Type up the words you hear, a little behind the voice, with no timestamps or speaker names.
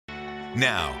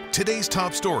Now, today's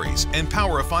top stories and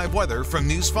Power of 5 weather from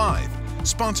News 5.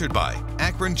 Sponsored by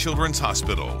Akron Children's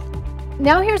Hospital.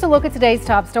 Now here's a look at today's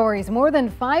top stories. More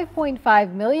than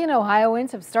 5.5 million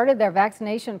Ohioans have started their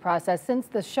vaccination process since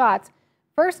the shots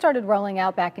first started rolling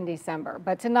out back in December.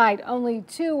 But tonight, only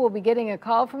 2 will be getting a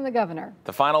call from the governor.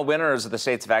 The final winners of the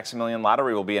state's Vax-A-Million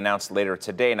lottery will be announced later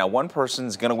today. Now, one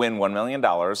person's going to win $1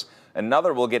 million.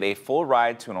 Another will get a full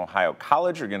ride to an Ohio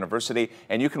college or university.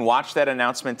 And you can watch that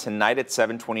announcement tonight at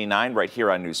 7:29 right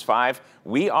here on News 5.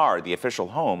 We are the official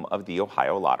home of the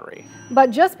Ohio Lottery.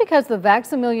 But just because the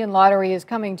Vax-A-Million lottery is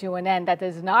coming to an end, that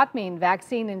does not mean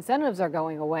vaccine incentives are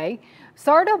going away.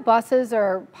 SARTA buses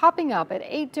are popping up at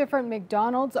 8 different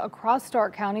McDonald's across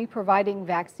Stark County, providing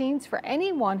vaccines for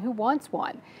anyone who wants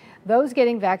one. Those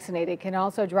getting vaccinated can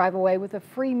also drive away with a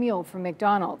free meal from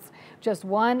McDonald's. Just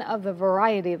one of the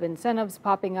variety of incentives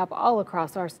popping up all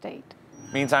across our state.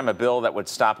 Meantime, a bill that would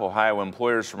stop Ohio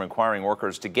employers from requiring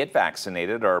workers to get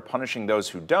vaccinated or punishing those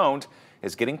who don't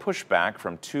is getting pushback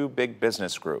from 2 big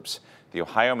business groups. The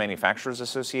Ohio Manufacturers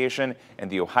Association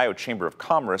and the Ohio Chamber of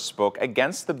Commerce spoke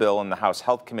against the bill in the House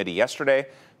Health Committee yesterday.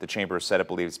 The chamber said it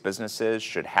believes businesses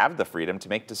should have the freedom to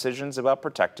make decisions about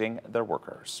protecting their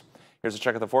workers. Here's a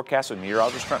check of the forecast with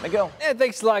meteorologist Trent McGill. Yeah,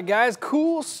 thanks a lot, guys.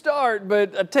 Cool start,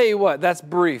 but I tell you what, that's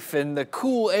brief. And the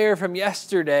cool air from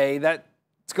yesterday, that's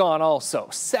gone also.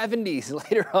 70s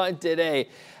later on today.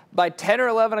 By 10 or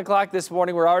 11 o'clock this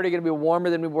morning, we're already going to be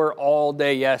warmer than we were all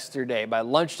day yesterday. By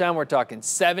lunchtime, we're talking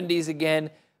 70s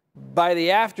again. By the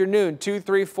afternoon, 2,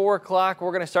 3, 4 o'clock,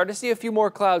 we're going to start to see a few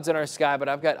more clouds in our sky, but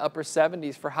I've got upper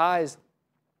 70s for highs.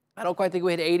 I don't quite think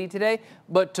we hit 80 today,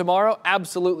 but tomorrow,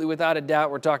 absolutely, without a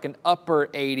doubt, we're talking upper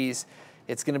 80s.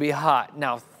 It's going to be hot.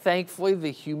 Now, thankfully,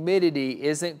 the humidity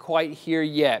isn't quite here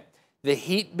yet. The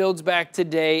heat builds back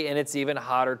today, and it's even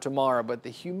hotter tomorrow, but the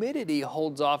humidity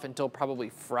holds off until probably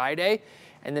Friday,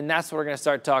 and then that's when we're going to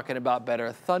start talking about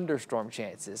better thunderstorm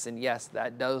chances. And yes,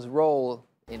 that does roll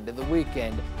into the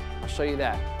weekend. I'll show you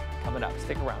that coming up.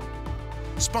 Stick around.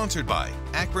 Sponsored by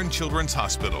Akron Children's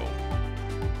Hospital.